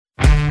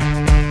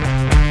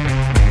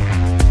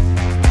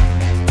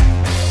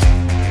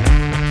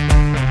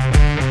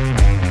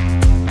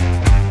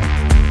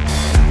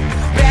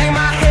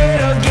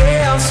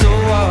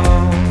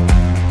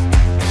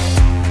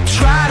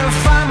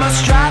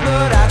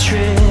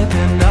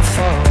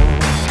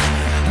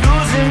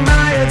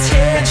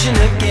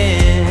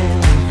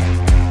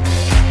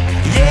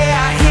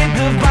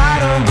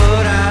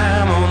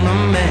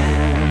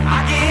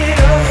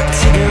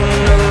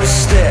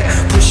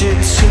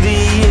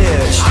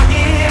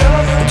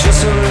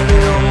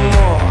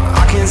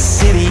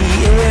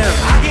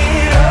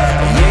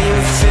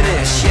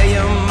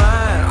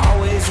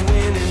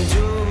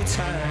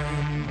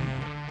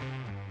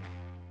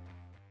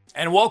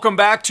welcome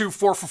back to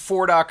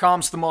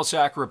 4for4.com's The Most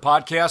Accurate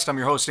Podcast. I'm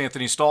your host,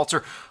 Anthony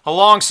Stalter.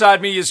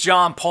 Alongside me is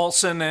John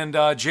Paulson, and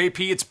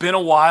JP, it's been a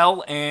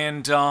while,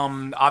 and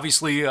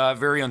obviously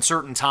very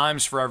uncertain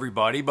times for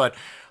everybody, but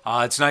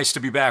it's nice to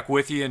be back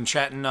with you and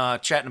chatting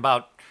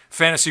about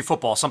fantasy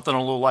football, something a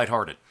little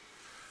lighthearted.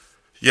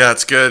 Yeah,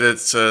 it's good.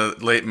 It's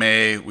late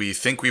May. We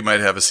think we might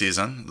have a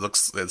season.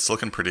 It's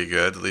looking pretty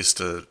good, at least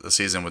a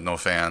season with no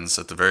fans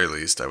at the very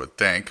least, I would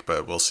think.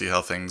 But we'll see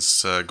how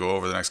things go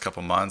over the next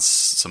couple months.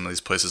 Some of these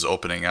places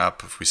opening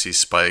up. If we see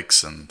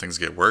spikes and things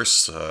get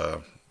worse,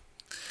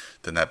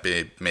 then that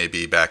may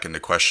be back into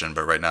question.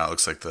 But right now it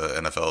looks like the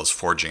NFL is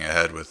forging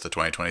ahead with the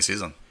 2020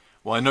 season.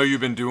 Well, I know you've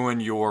been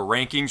doing your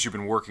rankings. You've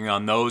been working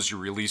on those. You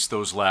released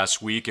those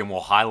last week, and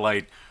we'll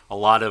highlight a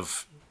lot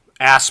of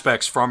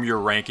aspects from your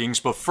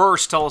rankings. But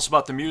first, tell us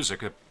about the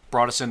music that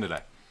brought us in today.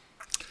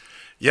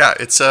 Yeah,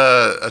 it's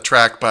a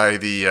track by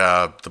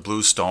the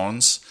Blue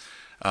Stones.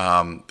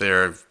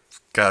 They've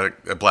got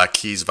a Black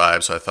Keys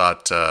vibe, so I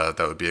thought that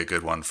would be a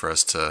good one for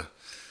us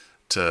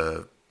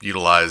to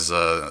utilize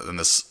on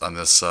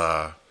this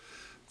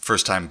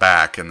first time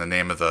back. And the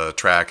name of the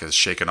track is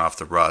 "Shaking Off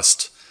the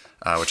Rust,"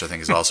 which I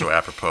think is also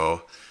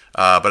apropos.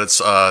 But it's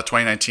a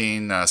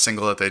 2019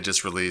 single that they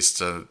just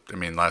released.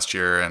 Last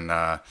year, and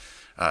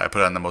I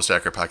put it on the Most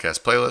Accurate Podcast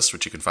playlist,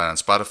 which you can find on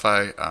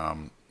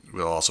Spotify.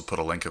 We'll also put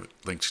a link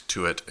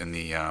to it in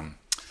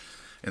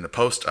the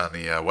post on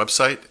the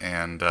website,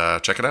 and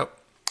check it out.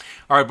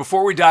 All right,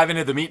 before we dive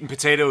into the meat and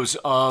potatoes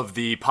of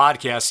the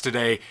podcast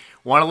today,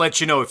 want to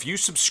let you know, if you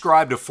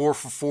subscribe to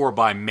 4for4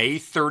 by May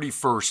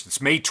 31st,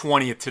 it's May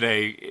 20th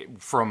today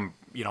from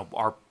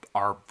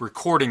our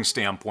recording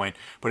standpoint,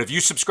 but if you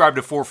subscribe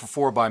to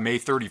 4for4 by May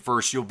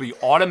 31st, you'll be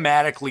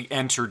automatically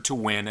entered to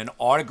win an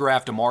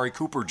autographed Amari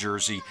Cooper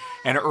jersey,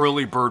 and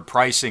early bird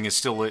pricing is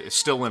still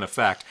in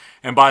effect.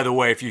 And by the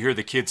way, if you hear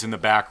the kids in the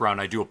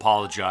background, I do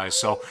apologize.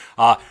 So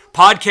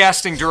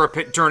podcasting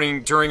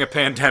during a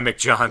pandemic,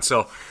 John,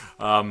 so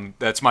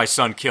that's my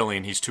son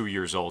Killian. He's 2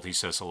 years old. He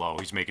says hello.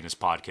 He's making his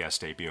podcast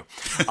debut.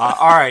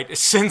 All right.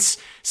 Since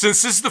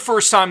this is the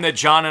first time that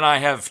John and I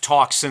have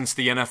talked since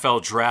the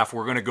NFL draft,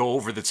 we're going to go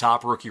over the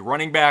top rookie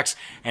running backs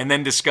and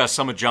then discuss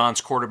some of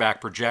John's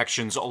quarterback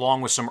projections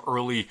along with some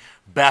early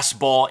best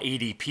ball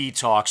ADP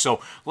talk.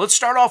 So let's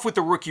start off with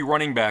the rookie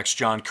running backs,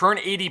 John. Current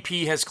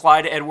ADP has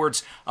Clyde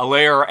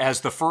Edwards-Helaire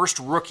as the first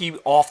rookie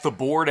off the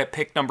board at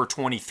pick number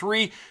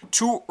 23.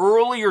 Too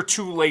early or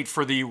too late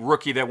for the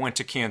rookie that went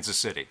to Kansas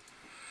City?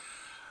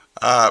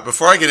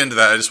 Before I get into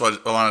that,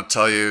 I want to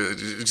tell you,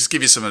 just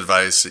give you some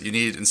advice. You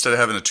need, instead of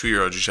having a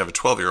 2-year-old, you should have a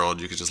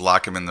 12-year-old. You could just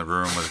lock him in the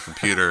room with a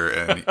computer,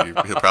 and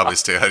he'll probably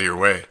stay out of your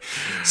way.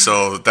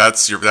 So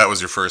that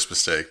was your first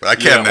mistake. But I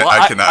cannot.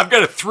 I've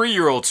got a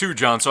 3-year-old too,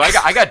 John. So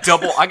I got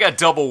double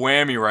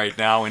whammy right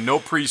now, and no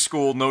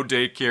preschool, no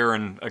daycare,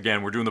 and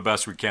again, we're doing the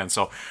best we can.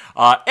 So,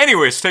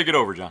 anyways, take it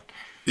over, John.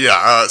 Yeah.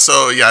 I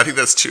think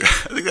that's too.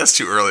 I think that's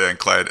too early on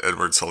Clyde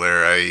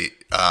Edwards-Helaire.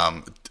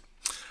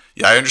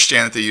 I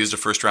understand that they used a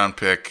first-round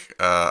pick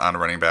on a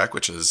running back,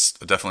 which is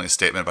definitely a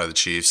statement by the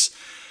Chiefs.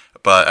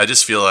 But I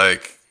just feel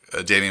like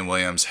Damian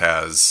Williams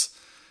has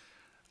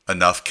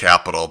enough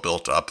capital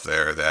built up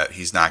there that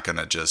he's not going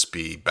to just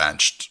be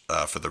benched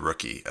for the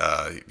rookie.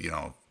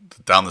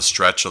 Down the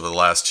stretch of the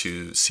last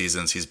 2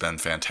 seasons, he's been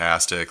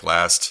fantastic.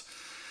 Last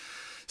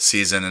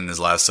season, in his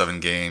last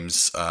 7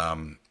 games,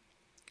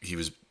 he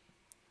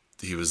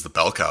was the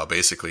bell cow,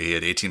 basically. He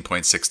had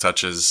 18.6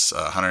 touches,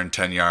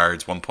 110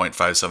 yards,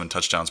 1.57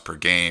 touchdowns per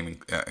game,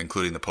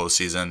 including the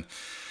postseason.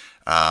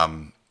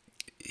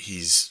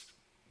 He's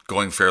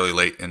going fairly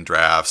late in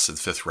drafts, in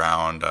the 5th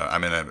round.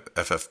 I'm in a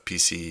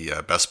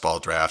FFPC best ball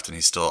draft, and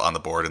he's still on the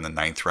board in the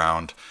 9th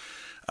round.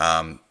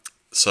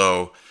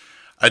 So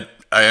I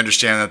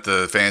understand that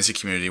the fantasy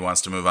community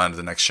wants to move on to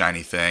the next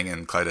shiny thing,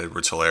 and Clyde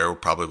Edwards-Helaire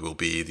probably will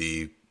be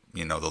the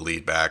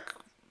lead back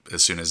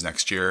as soon as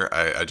next year.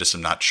 I just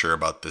am not sure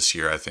about this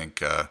year. I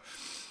think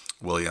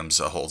Williams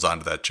holds on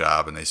to that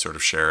job, and they sort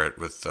of share it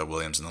with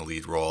Williams in the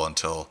lead role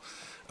until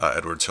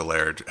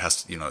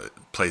Edwards-Helaire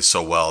plays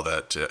so well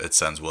that it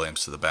sends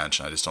Williams to the bench.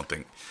 And I just don't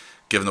think,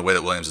 given the way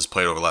that Williams has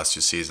played over the last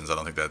 2 seasons, I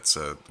don't think that's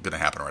going to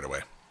happen right away.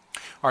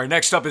 All right,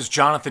 next up is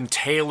Jonathan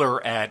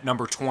Taylor at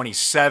number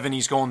 27.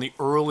 He's going the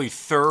early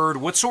 3rd.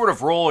 What sort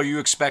of role are you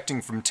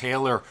expecting from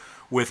Taylor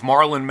with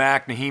Marlon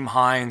Mack, Nyheim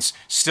Hines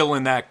still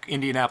in that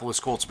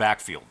Indianapolis Colts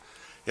backfield?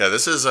 Yeah,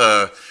 this is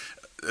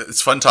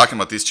it's fun talking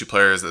about these two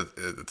players at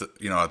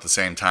the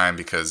same time,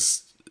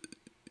 because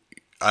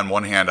on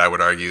one hand, I would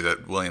argue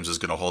that Williams is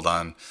going to hold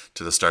on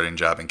to the starting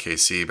job in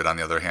KC, but on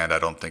the other hand, I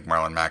don't think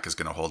Marlon Mack is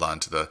going to hold on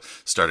to the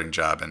starting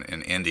job in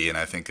Indy, and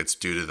I think it's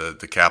due to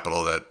the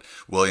capital that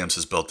Williams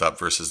has built up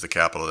versus the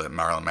capital that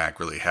Marlon Mack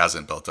really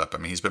hasn't built up. I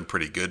mean, he's been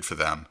pretty good for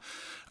them,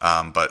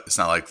 but it's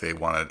not like they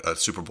won a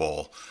Super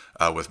Bowl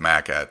with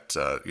Mack at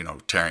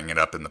tearing it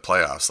up in the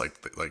playoffs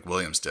like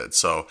Williams did.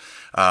 So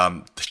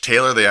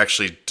Taylor,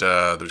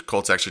 the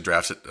Colts actually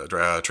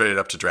traded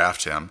up to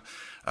draft him.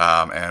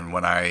 And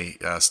when I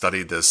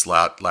studied this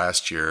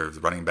last year, the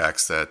running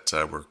backs that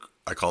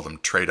I call them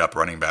trade-up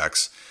running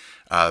backs,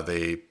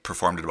 they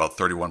performed at about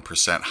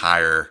 31%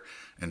 higher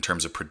in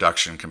terms of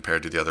production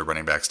compared to the other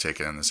running backs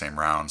taken in the same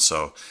round.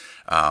 So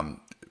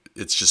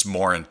it's just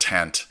more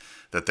intent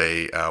that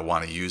they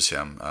want to use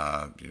him.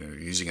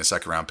 Using a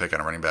second-round pick on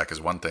a running back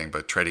is one thing,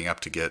 but trading up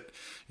to get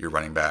your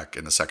running back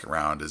in the second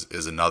round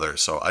is another.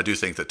 So I do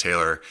think that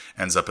Taylor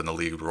ends up in the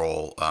lead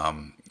role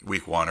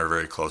week one or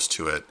very close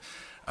to it.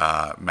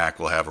 Mack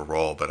will have a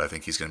role, but I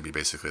think he's going to be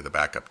basically the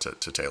backup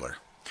to Taylor.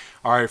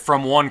 All right,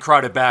 from one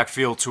crowded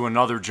backfield to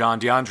another, John,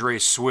 DeAndre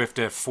Swift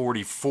at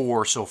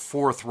 44, so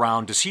fourth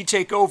round. Does he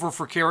take over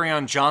for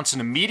Kerryon Johnson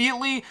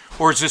immediately,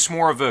 or is this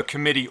more of a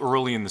committee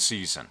early in the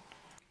season?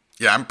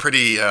 Yeah, I'm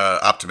pretty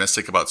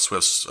optimistic about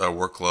Swift's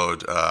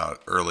workload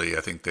early.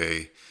 I think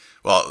a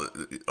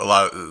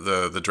lot of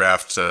the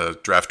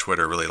draft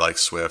Twitter really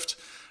likes Swift.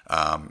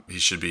 He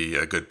should be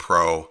a good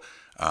pro,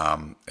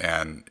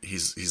 and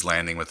he's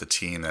landing with a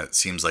team that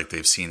seems like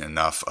they've seen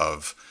enough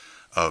of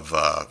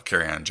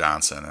Kerryon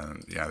Johnson,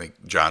 and I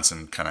think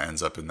Johnson kind of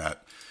ends up in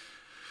that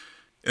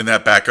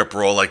backup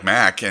role like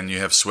Mack, and you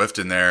have Swift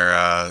in there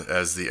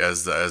as the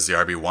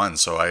RB1.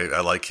 So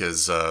I like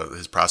his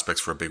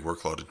prospects for a big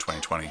workload in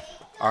 2020.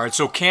 All right,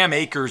 so Cam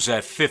Akers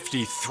at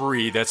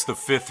 53. That's the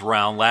fifth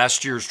round.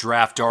 Last year's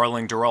draft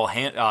darling Darrell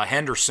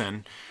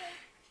Henderson.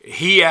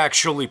 He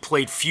actually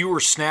played fewer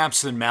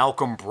snaps than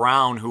Malcolm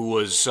Brown, who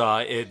was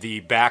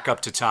the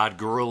backup to Todd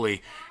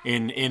Gurley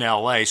in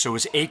L.A. So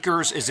is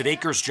it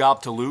Akers'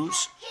 job to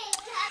lose?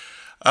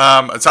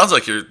 It sounds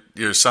like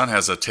your son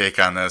has a take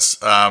on this,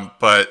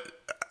 but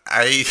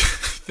I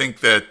think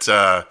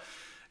that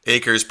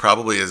Akers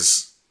probably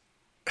is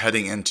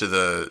heading into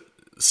the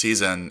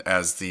season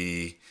as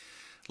the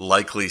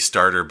likely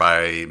starter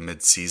by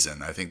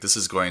mid-season. I think this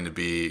is going to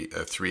be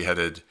a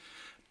three-headed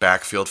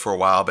backfield for a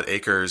while, but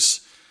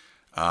Akers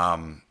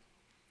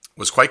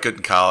was quite good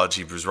in college.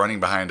 He was running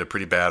behind a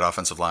pretty bad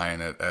offensive line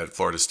at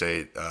Florida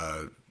State.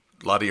 A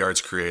lot of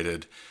yards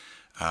created,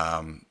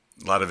 a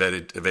lot of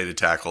evaded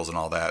tackles and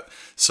all that.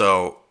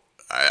 So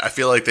I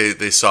feel like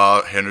they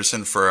saw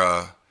Henderson for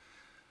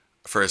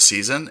a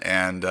season,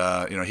 and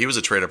he was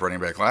a trade-up running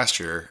back last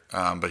year,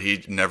 but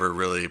he never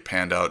really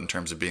panned out in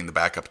terms of being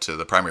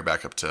the primary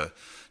backup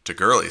to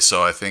Gurley.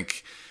 So I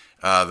think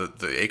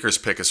the Akers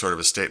pick is sort of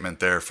a statement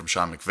there from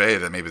Sean McVay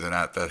that maybe they're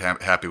not that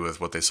happy with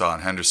what they saw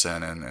in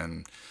Henderson,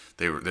 and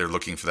they're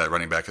looking for that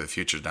running back of the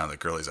future now that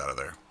Gurley's out of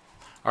there.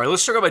 All right,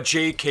 let's talk about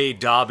JK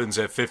Dobbins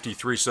at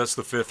 53, so that's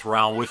the fifth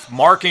round. With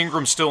Mark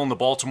Ingram still in the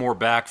Baltimore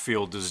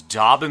backfield, does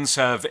Dobbins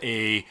have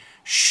a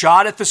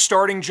shot at the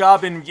starting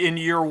job in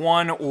year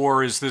one,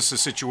 or is this a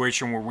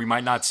situation where we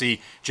might not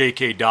see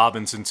JK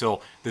Dobbins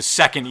until the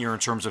second year in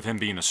terms of him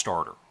being a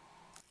starter?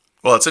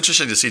 Well, it's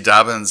interesting to see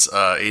Dobbins'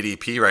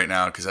 ADP right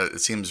now because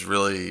it seems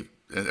really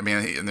 –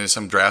 and there's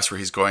some drafts where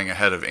he's going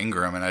ahead of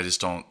Ingram, and I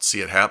just don't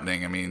see it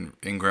happening. I mean,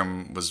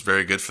 Ingram was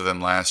very good for them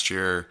last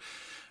year.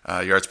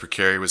 Yards per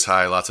carry was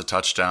high, lots of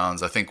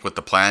touchdowns. I think what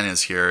the plan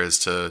is here is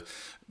to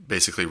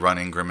basically run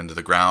Ingram into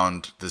the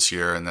ground this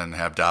year and then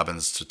have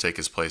Dobbins to take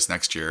his place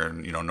next year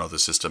and, know the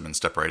system and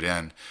step right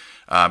in.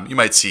 You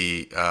might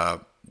see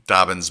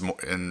Dobbins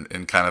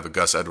in kind of a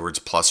Gus Edwards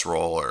plus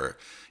role or,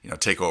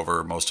 take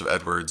over most of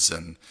Edwards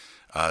and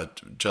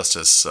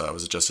Justice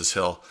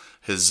Hill.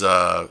 His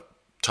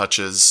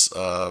touches,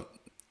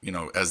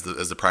 as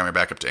the primary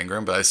backup to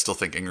Ingram, but I still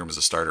think Ingram is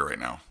a starter right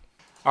now.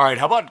 All right,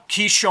 how about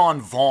Ke'Shawn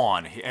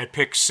Vaughn at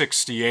pick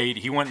 68?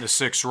 He went in the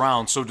sixth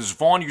round. So does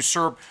Vaughn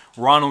usurp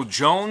Ronald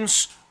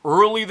Jones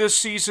early this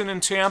season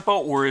in Tampa,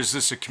 or is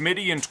this a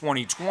committee in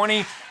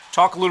 2020?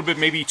 Talk a little bit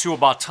maybe, too,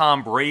 about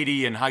Tom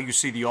Brady and how you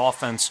see the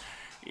offense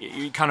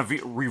kind of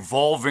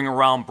revolving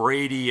around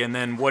Brady and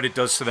then what it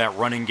does to that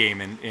running game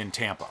in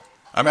Tampa.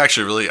 I'm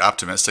actually really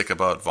optimistic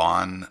about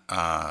Vaughn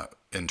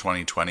in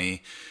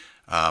 2020.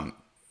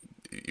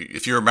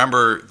 If you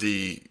remember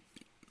the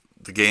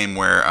game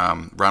where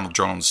Ronald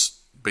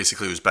Jones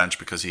basically was benched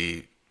because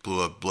he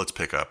blew a blitz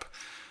pickup.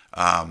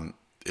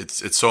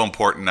 It's so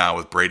important now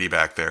with Brady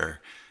back there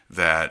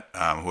that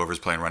whoever's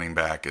playing running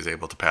back is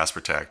able to pass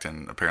protect,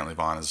 and apparently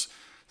Vaughn is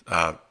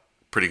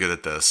pretty good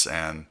at this,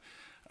 and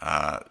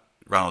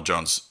Ronald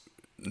Jones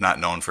not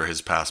known for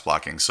his pass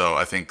blocking. So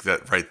I think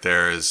that right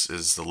there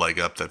is the leg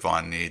up that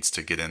Vaughn needs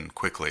to get in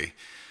quickly.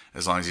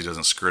 As long as he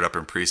doesn't screw it up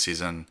in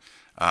preseason,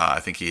 I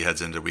think he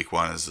heads into week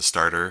one as the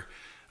starter.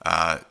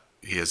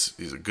 He's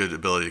a good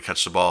ability to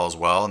catch the ball as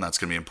well, and that's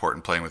going to be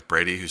important playing with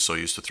Brady, who's so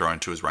used to throwing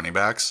to his running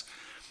backs.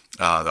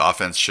 The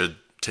offense should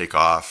take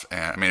off,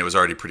 and it was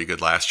already pretty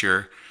good last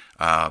year.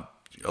 A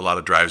lot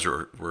of drives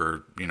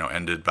were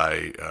ended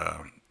by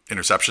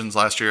interceptions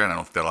last year, and I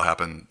don't think that'll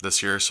happen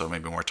this year. So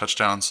maybe more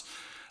touchdowns.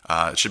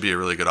 It should be a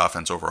really good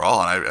offense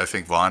overall, and I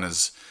think Vaughn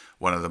is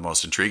one of the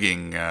most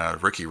intriguing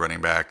rookie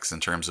running backs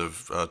in terms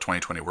of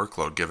 2020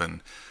 workload,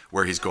 given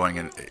where he's going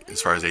in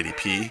as far as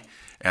ADP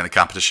and the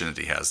competition that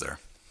he has there.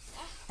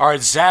 All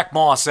right, Zack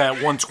Moss at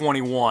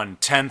 121,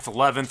 10th,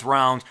 11th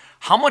round.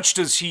 How much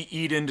does he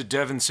eat into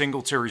Devin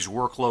Singletary's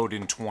workload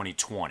in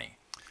 2020?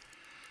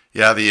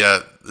 Yeah,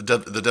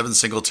 the Devin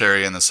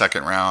Singletary in the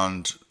second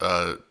round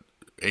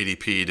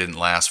ADP didn't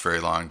last very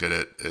long, did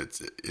it?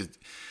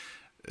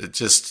 It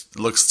just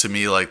looks to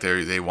me like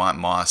they want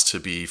Moss to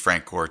be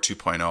Frank Gore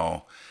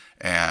 2.0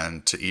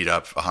 and to eat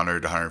up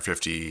 100 to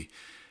 150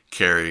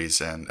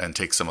 carries and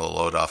take some of the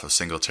load off of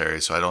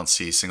Singletary. So I don't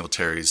see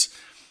Singletary's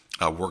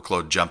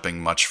workload jumping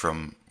much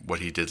from what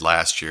he did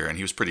last year, and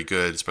he was pretty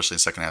good, especially in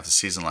the second half of the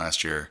season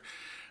last year.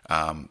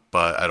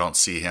 But I don't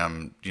see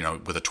him,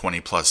 with a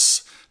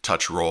 20-plus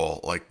touch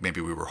role like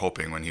maybe we were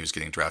hoping when he was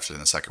getting drafted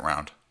in the second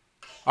round.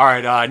 All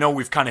right, I know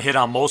we've kind of hit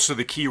on most of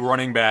the key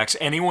running backs.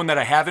 Anyone that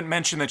I haven't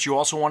mentioned that you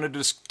also wanted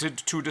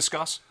to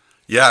discuss?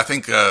 Yeah, I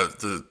think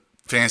the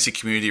fantasy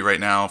community right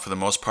now, for the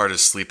most part,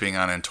 is sleeping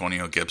on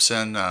Antonio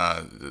Gibson.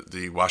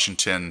 The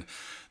Washington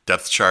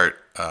depth chart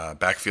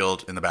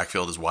backfield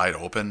is wide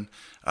open.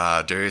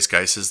 Darius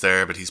Geis is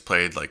there, but he's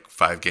played like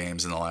 5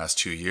 games in the last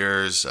 2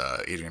 years.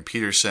 Adrian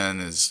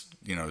Peterson is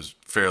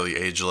fairly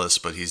ageless,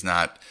 but he's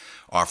not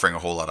offering a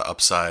whole lot of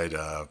upside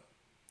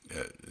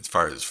as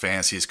far as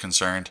fantasy is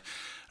concerned.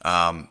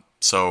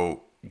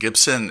 So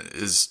Gibson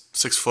is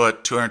 6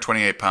 foot,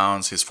 228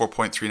 pounds. He has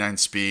 4.39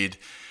 speed.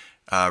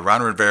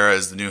 Ron Rivera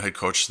is the new head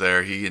coach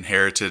there. He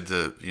inherited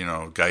the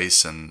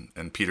Geis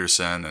and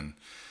Peterson,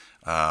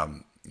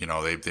 and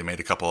they made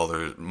a couple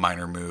other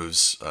minor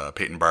moves.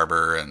 Peyton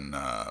Barber and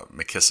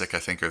McKissick, I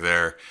think, are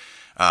there.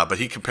 But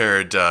he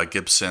compared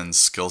Gibson's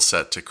skill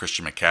set to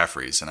Christian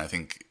McCaffrey's, and I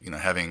think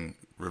having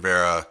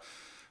Rivera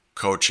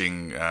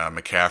coaching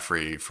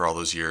McCaffrey for all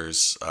those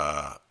years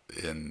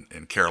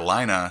in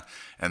Carolina,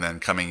 and then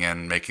coming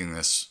in,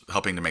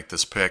 helping to make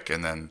this pick,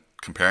 and then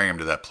comparing him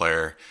to that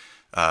player,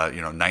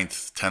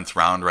 9th, 10th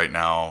round right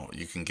now,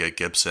 you can get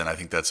Gibson. I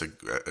think that's a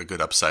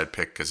good upside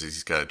pick because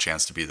he's got a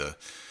chance to be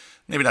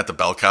maybe not the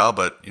bell cow,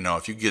 but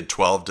if you get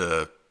 12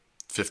 to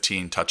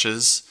 15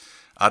 touches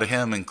out of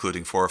him,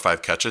 including 4 or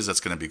 5 catches, that's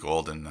going to be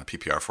gold in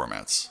PPR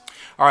formats.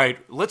 All right,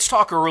 let's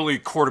talk early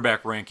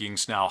quarterback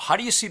rankings now. How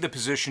do you see the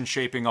position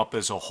shaping up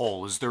as a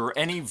whole? Is there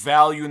any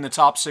value in the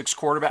top 6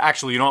 quarterback?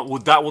 Actually, we'll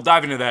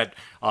dive into that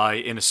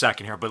in a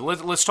second here, but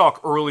let's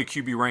talk early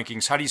QB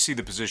rankings. How do you see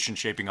the position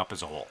shaping up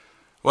as a whole?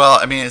 Well,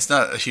 I mean, it's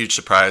not a huge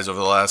surprise. Over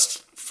the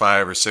last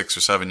 5 or 6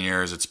 or 7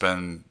 years, it's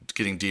been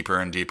getting deeper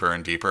and deeper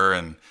and deeper.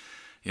 And,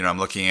 I'm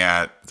looking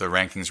at the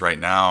rankings right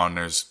now, and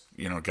there's,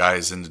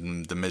 guys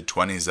in the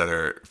mid-20s that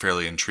are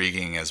fairly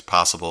intriguing as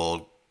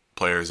possible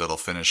players that'll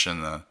finish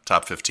in the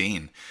top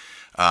 15.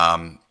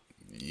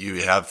 You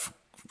have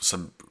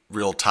some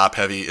real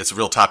top-heavy. It's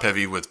real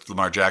top-heavy with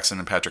Lamar Jackson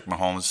and Patrick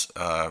Mahomes,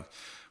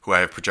 who I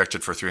have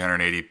projected for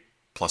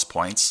 380-plus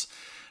points.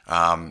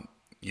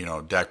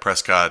 Dak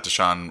Prescott,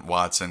 Deshaun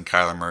Watson,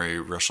 Kyler Murray,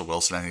 Russell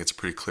Wilson. I think it's a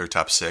pretty clear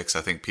top 6.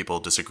 I think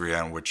people disagree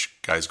on which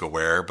guys go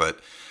where,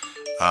 but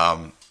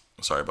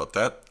sorry about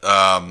that.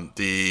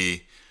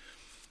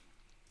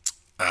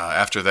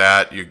 After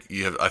that,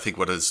 you have, I think,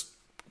 what is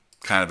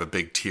kind of a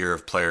big tier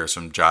of players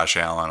from Josh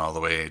Allen all the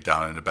way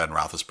down into Ben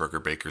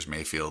Roethlisberger, Baker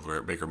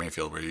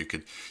Mayfield, where you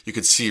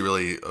could see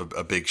really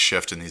a big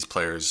shift in these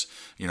players,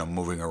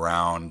 moving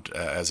around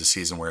as the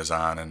season wears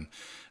on, and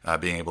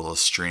being able to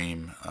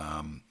stream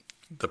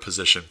the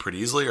position pretty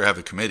easily or have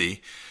a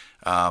committee.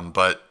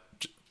 But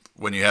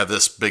when you have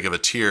this big of a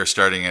tier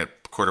starting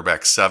at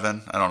quarterback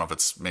 7, I don't know if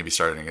it's maybe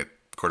starting at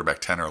quarterback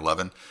 10 or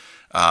 11,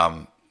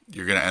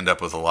 you're going to end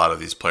up with a lot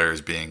of these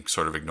players being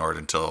sort of ignored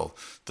until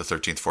the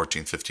 13th,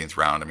 14th, 15th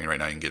round. I mean, right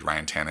now you can get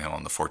Ryan Tannehill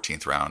in the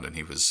 14th round, and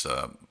he was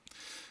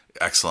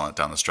excellent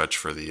down the stretch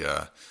for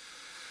the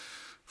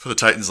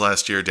Titans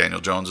last year.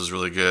 Daniel Jones was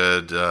really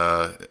good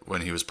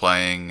when he was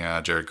playing.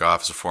 Jared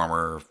Goff is a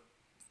former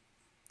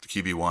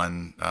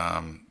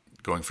QB1,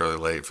 going fairly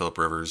late. Phillip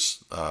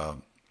Rivers.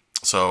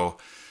 So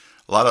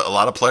a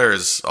lot of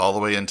players all the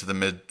way into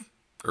the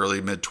early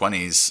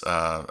mid-20s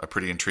are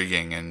pretty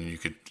intriguing, and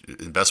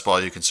in best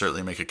ball you can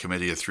certainly make a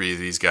committee of 3 of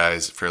these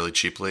guys fairly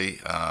cheaply.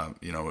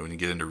 When you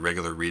get into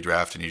regular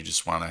redraft and you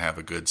just want to have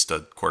a good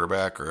stud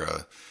quarterback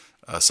or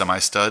a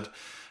semi-stud,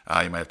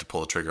 you might have to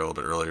pull the trigger a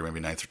little bit earlier, maybe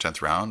 9th or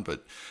 10th round.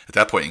 But at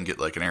that point you can get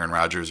like an Aaron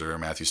Rodgers or a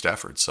Matthew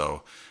Stafford.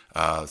 So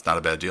it's not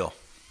a bad deal.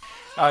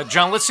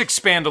 John, let's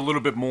expand a little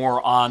bit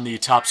more on the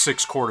top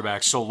 6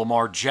 quarterbacks. So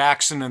Lamar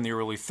Jackson in the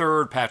early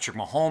 3rd, Patrick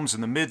Mahomes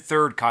in the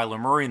mid-3rd, Kyler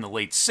Murray in the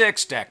late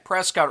 6th, Dak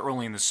Prescott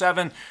early in the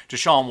 7th,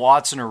 Deshaun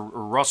Watson or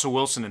Russell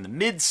Wilson in the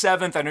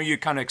mid-7th. I know you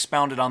kind of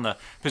expounded on the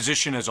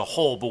position as a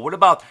whole, but what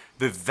about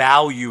the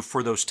value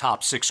for those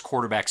top 6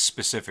 quarterbacks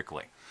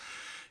specifically?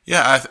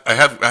 Yeah, I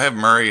have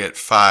Murray at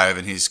 5,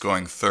 and he's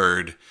going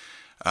 3rd.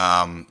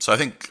 So I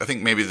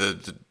think maybe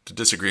the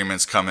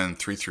disagreements come in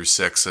 3 through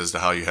 6 as to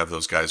how you have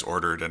those guys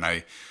ordered, and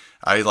I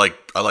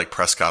like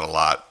Prescott a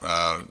lot,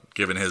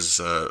 given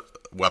his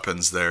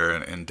weapons there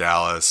in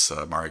Dallas,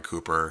 Amari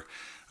Cooper,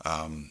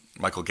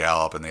 Michael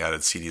Gallup, and they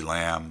added CeeDee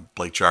Lamb.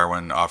 Blake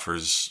Jarwin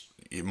offers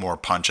more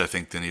punch, I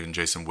think, than even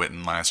Jason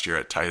Witten last year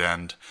at tight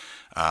end.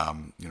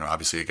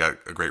 Obviously you got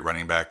a great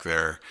running back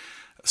there,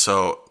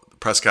 so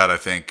Prescott I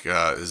think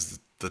is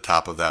the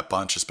top of that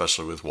bunch,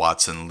 especially with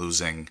Watson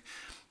losing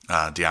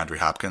DeAndre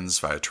Hopkins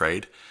via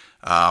trade.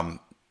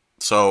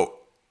 So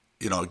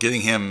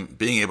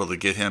being able to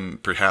get him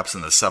perhaps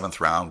in the 7th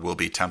round will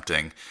be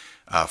tempting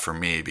for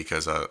me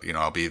because,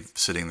 I'll be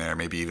sitting there,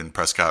 maybe even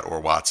Prescott or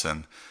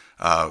Watson,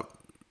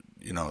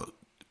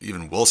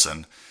 even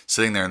Wilson,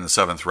 sitting there in the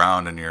 7th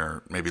round, and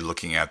you're maybe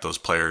looking at those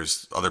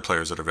players, other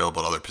players that are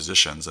available at other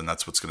positions, and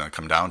that's what's going to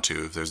come down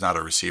to. If there's not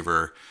a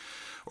receiver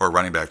or a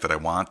running back that I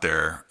want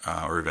there,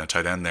 or even a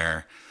tight end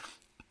there,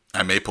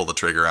 I may pull the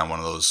trigger on one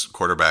of those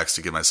quarterbacks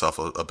to give myself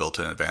a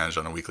built-in advantage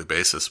on a weekly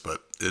basis.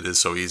 But it is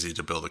so easy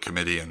to build a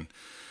committee and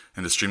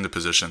to stream the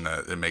position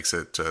that it makes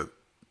it, a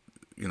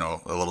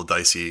little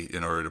dicey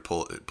in order to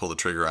pull the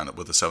trigger on it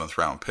with a 7th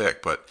round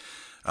pick. But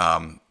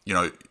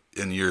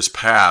in years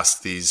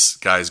past, these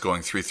guys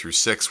going 3 through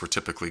 6 were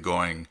typically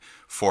going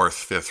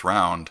 4th, 5th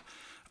round.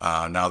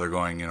 Now they're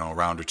going, a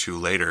round or 2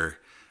 later.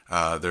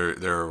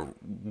 There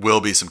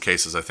will be some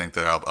cases, I think,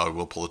 that I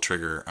will pull the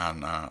trigger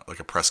on like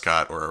a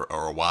Prescott or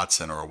a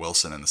Watson or a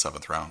Wilson in the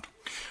 7th round.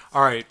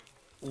 All right,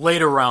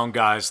 later round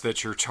guys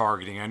that you're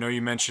targeting. I know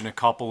you mentioned a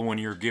couple when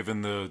you're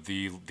given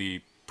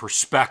the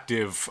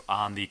perspective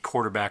on the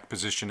quarterback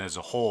position as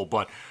a whole,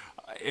 but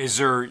is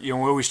there, we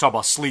always talk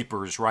about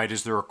sleepers, right?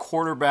 Is there a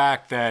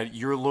quarterback that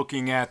you're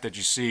looking at that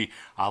you see,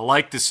 I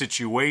like the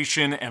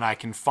situation and I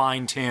can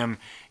find him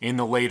in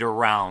the later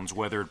rounds,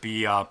 whether it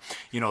be, the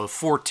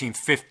 14th,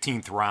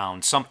 15th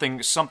round,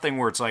 something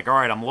where it's like, all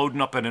right, I'm loading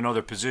up at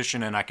another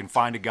position and I can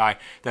find a guy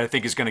that I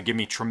think is going to give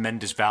me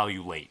tremendous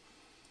value late?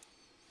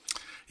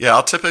 Yeah,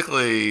 I'll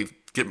typically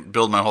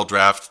build my whole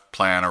draft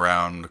plan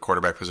around the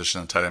quarterback position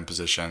and tight end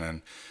position,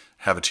 and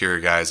have a tier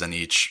of guys in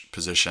each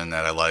position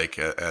that I like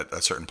at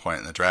a certain point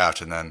in the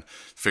draft, and then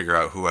figure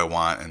out who I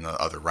want in the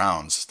other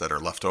rounds that are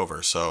left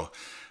over. So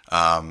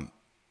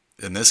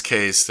in this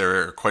case,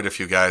 there are quite a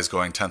few guys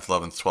going 10th,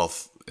 11th,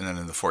 12th, and then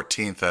in the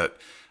 14th that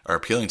are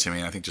appealing to me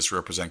and I think just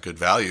represent good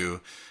value.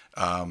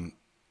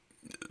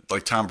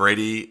 Like Tom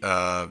Brady,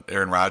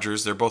 Aaron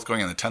Rodgers, they're both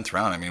going in the 10th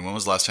round. I mean, when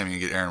was the last time you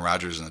get Aaron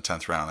Rodgers in the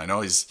 10th round? I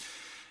know he's,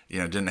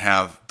 didn't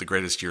have the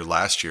greatest year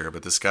last year,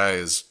 but this guy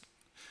is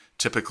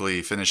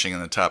typically finishing in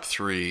the top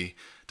 3.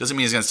 Doesn't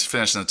mean he's going to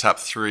finish in the top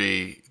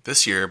 3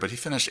 this year, but he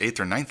finished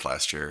 8th or 9th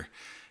last year.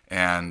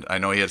 And I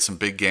know he had some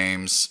big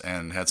games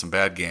and had some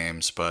bad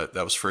games, but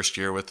that was first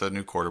year with a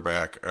new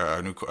quarterback,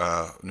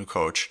 new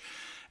coach,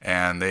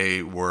 and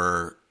they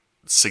were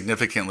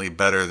significantly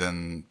better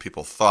than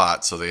people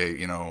thought. So they,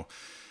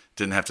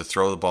 didn't have to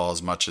throw the ball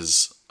as much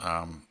as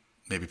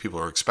maybe people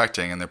were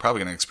expecting, and they're probably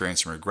going to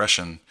experience some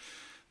regression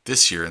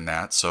this year in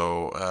that.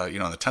 So, in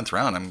the 10th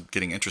round, I'm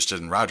getting interested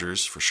in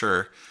Rodgers for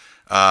sure.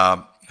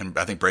 And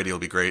I think Brady will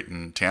be great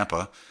in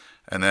Tampa.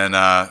 And then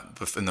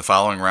in the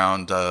following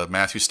round,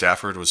 Matthew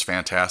Stafford was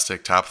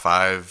fantastic, top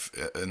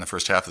 5 in the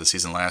first half of the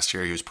season last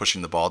year. He was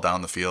pushing the ball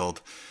down the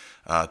field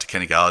to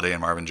Kenny Galladay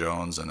and Marvin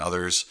Jones and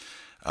others.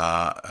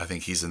 I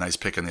think he's a nice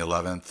pick in the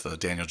 11th.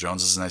 Daniel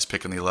Jones is a nice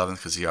pick in the 11th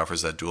because he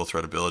offers that dual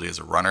threat ability as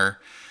a runner.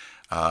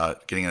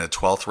 Getting in the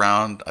 12th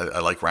round, I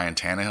like Ryan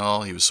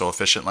Tannehill. He was so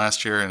efficient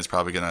last year and is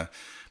probably going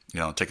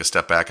to, take a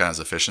step back on his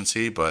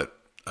efficiency, but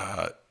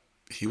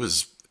he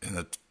was in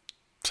the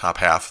top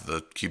half of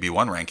the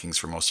QB1 rankings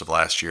for most of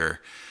last year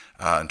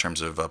in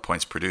terms of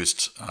points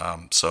produced.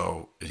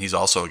 So he's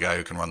also a guy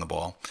who can run the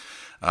ball.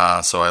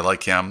 So I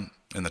like him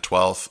in the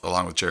 12th,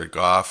 along with Jared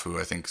Goff, who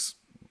I think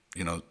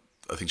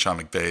Sean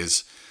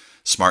McVay's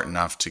smart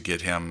enough to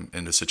get him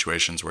into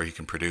situations where he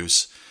can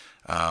produce.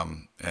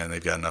 And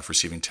they've got enough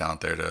receiving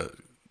talent there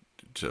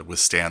to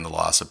withstand the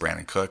loss of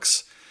Brandon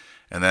Cooks.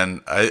 And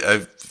then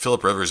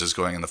Phillip Rivers is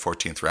going in the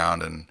 14th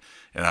round, and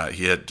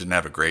he didn't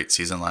have a great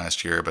season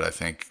last year, but I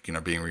think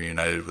being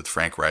reunited with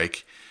Frank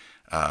Reich,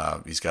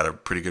 he's got a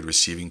pretty good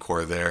receiving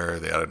core there.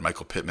 They added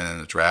Michael Pittman in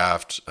the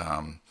draft.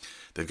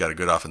 They've got a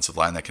good offensive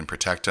line that can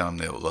protect him.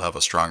 They'll have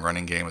a strong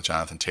running game with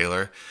Jonathan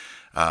Taylor.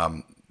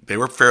 They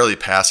were fairly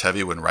pass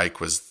heavy when Reich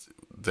was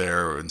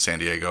there in San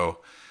Diego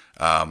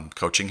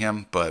coaching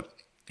him, but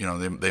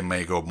they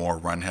may go more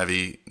run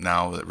heavy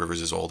now that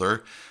Rivers is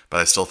older. But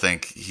I still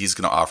think he's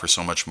going to offer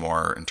so much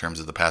more in terms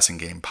of the passing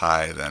game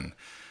pie than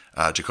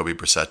Jacoby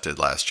Brissett did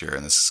last year,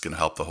 and this is going to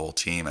help the whole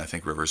team. I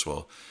think Rivers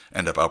will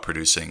end up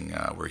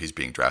outproducing where he's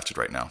being drafted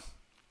right now.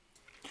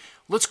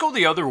 Let's go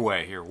the other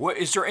way here.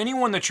 Is there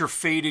anyone that you're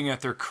fading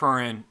at their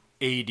current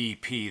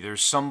ADP?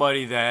 There's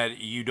somebody that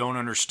you don't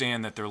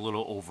understand that they're a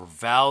little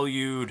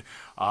overvalued.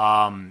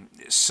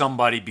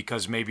 Somebody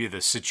because maybe of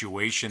the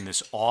situation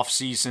this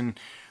offseason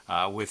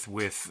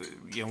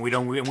we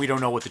don't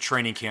know what the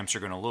training camps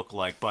are going to look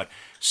like, but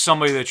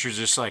somebody that you're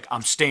just like,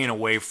 I'm staying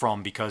away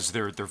from because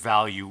their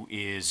value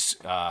is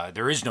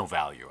there is no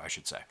value, I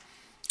should say.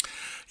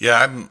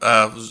 Yeah, I'm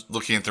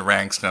looking at the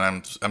ranks,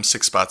 and I'm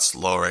 6 spots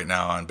low right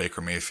now on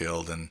Baker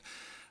Mayfield, and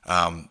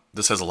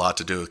this has a lot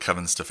to do with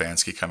Kevin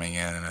Stefanski coming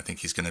in, and I think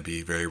he's going to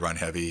be very run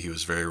heavy. He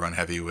was very run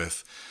heavy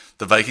with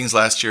the Vikings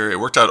last year. It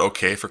worked out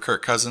okay for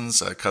Kirk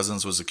Cousins.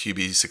 Cousins was a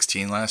QB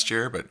 16 last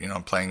year, but I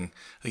think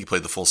he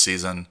played the full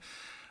season.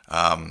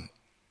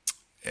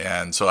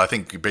 And so I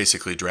think you're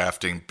basically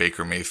drafting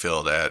Baker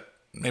Mayfield at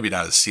maybe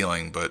not his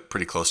ceiling, but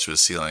pretty close to his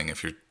ceiling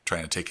if you're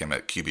trying to take him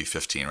at QB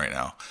 15 right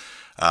now.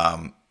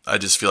 I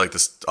just feel like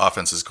this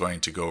offense is going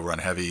to go run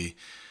heavy.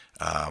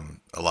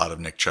 A lot of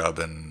Nick Chubb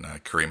and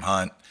Kareem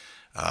Hunt.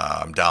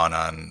 I'm down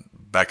on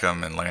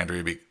Beckham and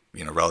Landry,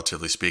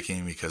 relatively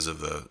speaking, because of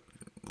the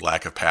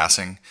lack of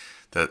passing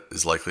that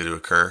is likely to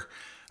occur.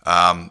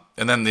 And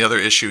then the other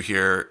issue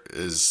here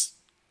is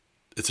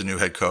it's a new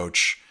head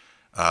coach.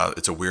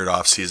 It's a weird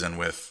offseason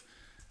with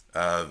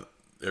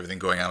everything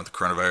going on with the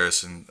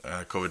coronavirus and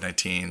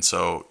COVID-19.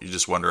 So you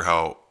just wonder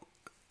how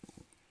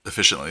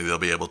efficiently they'll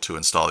be able to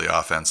install the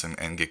offense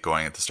and get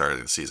going at the start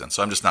of the season.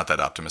 So I'm just not that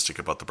optimistic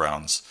about the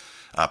Browns'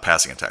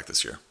 passing attack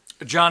this year.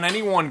 John,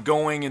 anyone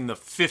going in the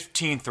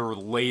 15th or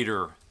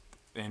later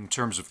in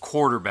terms of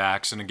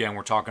quarterbacks, and again,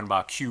 we're talking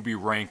about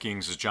QB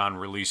rankings as John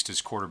released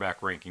his quarterback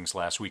rankings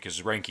last week,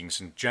 his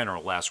rankings in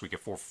general last week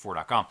at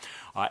 4for4.com.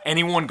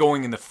 Anyone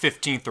going in the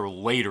 15th or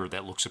later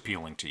that looks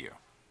appealing to you?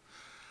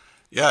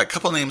 Yeah, a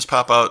couple names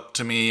pop out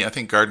to me. I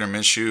think Gardner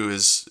Minshew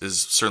is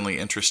certainly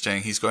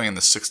interesting. He's going in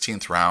the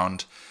 16th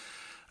round.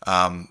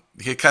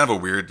 He had kind of a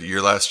weird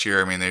year last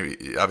year. I mean,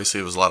 obviously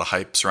there was a lot of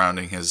hype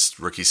surrounding his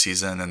rookie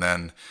season, and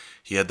then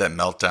he had that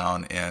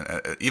meltdown.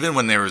 And even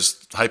when there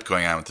was hype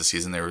going on with the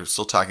season, they were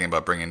still talking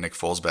about bringing Nick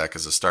Foles back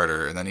as a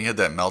starter. And then he had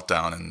that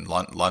meltdown in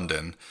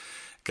London,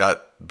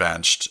 got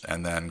benched,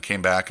 and then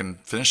came back and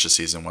finished the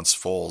season once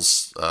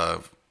Foles.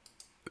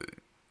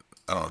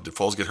 I don't know. Did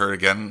Foles get hurt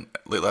again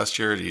late last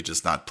year? Or did he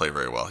just not play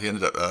very well?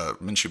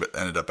 Minshew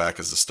ended up back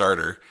as a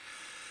starter,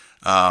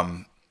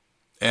 and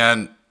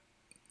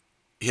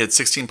he had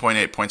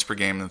 16.8 points per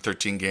game in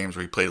 13 games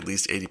where he played at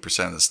least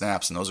 80% of the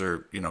snaps. And those are,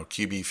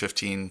 QB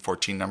 15,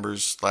 14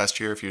 numbers last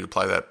year if you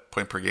apply that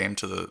point per game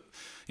to the,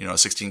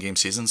 16-game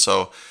season.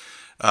 So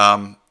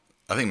I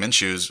think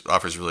Minshew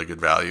offers really good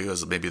value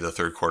as maybe the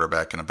third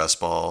quarterback in a best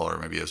ball or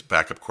maybe a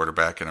backup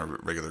quarterback in a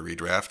regular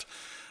redraft.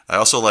 I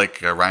also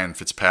like Ryan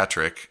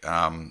Fitzpatrick.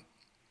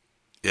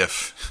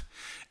 If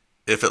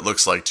it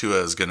looks like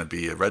Tua is going to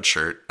be a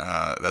redshirt,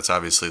 that's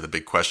obviously the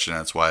big question.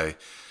 That's why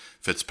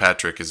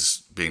Fitzpatrick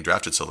is being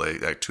drafted so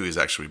late. Tua is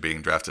actually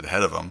being drafted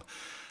ahead of him.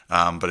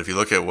 But if you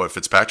look at what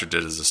Fitzpatrick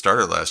did as a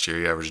starter last year,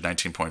 he averaged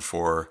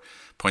 19.4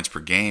 points per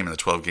game in the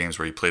 12 games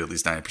where he played at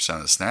least 90%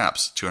 of the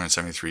snaps,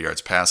 273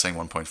 yards passing,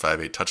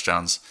 1.58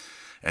 touchdowns.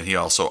 And he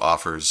also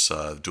offers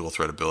dual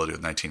threat ability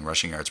with 19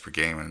 rushing yards per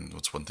game. And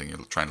what's one thing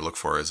you're trying to look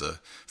for as a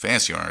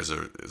fantasy owner is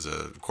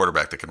a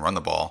quarterback that can run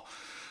the ball.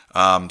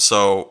 There's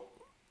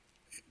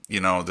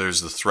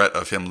the threat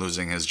of him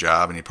losing his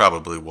job, and he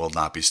probably will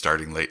not be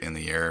starting late in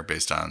the year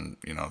based on,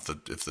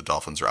 if the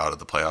Dolphins are out of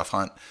the playoff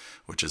hunt,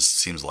 which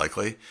seems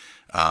likely.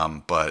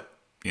 But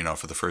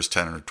for the first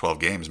 10 or 12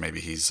 games, maybe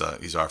he's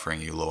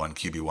offering you low on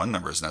QB1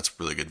 numbers, and that's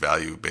really good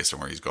value based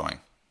on where he's going.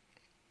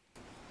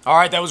 All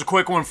right, that was a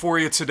quick one for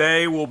you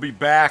today. We'll be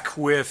back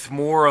with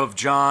more of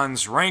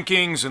John's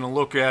rankings and a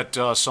look at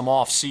some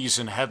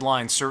off-season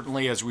headlines,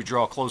 certainly as we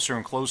draw closer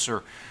and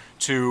closer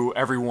to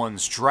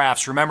everyone's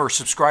drafts. Remember,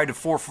 subscribe to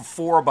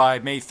 4for4 by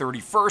May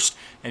 31st,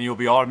 and you'll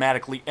be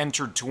automatically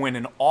entered to win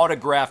an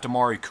autographed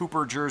Amari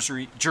Cooper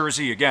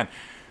jersey. Again,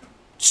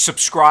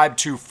 subscribe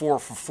to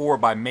 4for4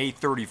 by May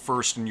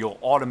 31st, and you'll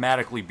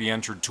automatically be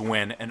entered to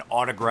win an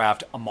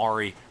autographed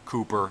Amari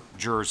Cooper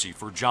jersey.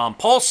 For John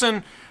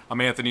Paulson, I'm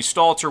Anthony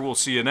Stalter. We'll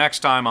see you next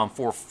time on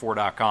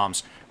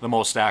 4for4.com's The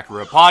Most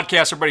Accurate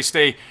Podcast. Everybody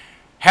stay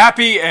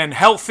happy and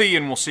healthy,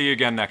 and we'll see you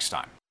again next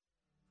time.